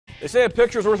They say a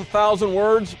picture's worth 1,000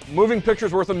 words. Moving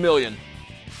picture's worth 1,000,000.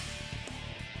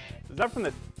 Is that from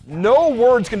the... No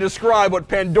words can describe what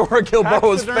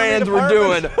Pandora-Gilboa's fans were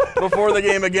doing before the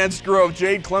game against Grove.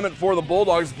 Jade Clement for the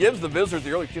Bulldogs gives the visitors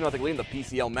the early 2-0 lead in the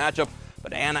PCL matchup.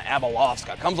 But Anna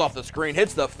Abelovska comes off the screen,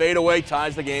 hits the fadeaway,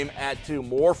 ties the game at 2.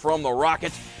 More from the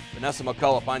Rockets. Vanessa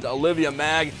McCullough finds Olivia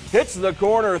Mag, hits the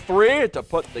corner 3 to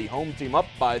put the home team up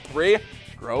by 3.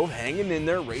 Grove hanging in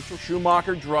there. Rachel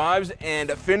Schumacher drives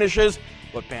and finishes.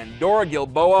 But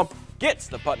Pandora-Gilboa gets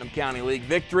the Putnam County League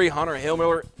victory. Hunter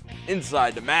Hillmiller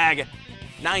inside to Mag.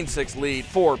 9-6 lead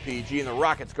for PG, and the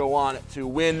Rockets go on to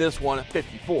win this one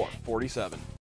 54-47.